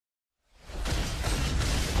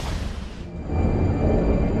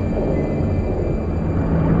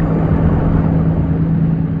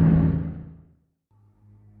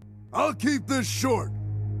keep this short.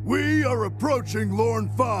 We are approaching Lorn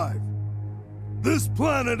 5. This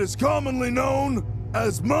planet is commonly known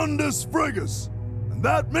as Mundus Frigus, and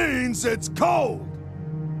that means it's cold.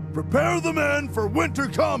 Prepare the men for winter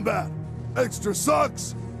combat. Extra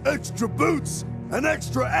socks, extra boots, and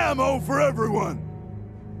extra ammo for everyone.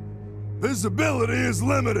 Visibility is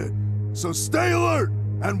limited, so stay alert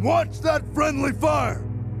and watch that friendly fire.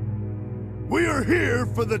 We are here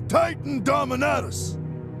for the Titan Dominatus.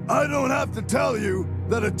 I don't have to tell you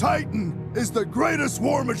that a Titan is the greatest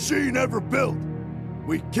war machine ever built.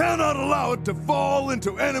 We cannot allow it to fall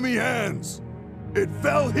into enemy hands. It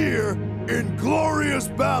fell here in glorious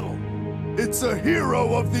battle. It's a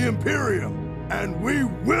hero of the Imperium, and we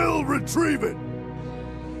will retrieve it.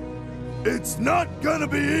 It's not gonna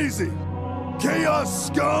be easy. Chaos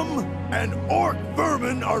scum and orc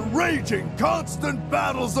vermin are raging constant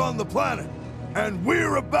battles on the planet, and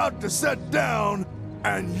we're about to set down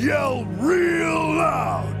and yell real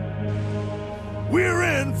loud. We're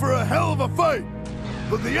in for a hell of a fight,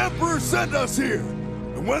 but the Emperor sent us here,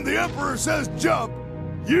 and when the Emperor says jump,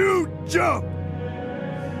 you jump.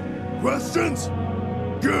 Questions?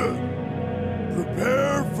 Good.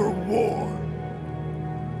 Prepare for war.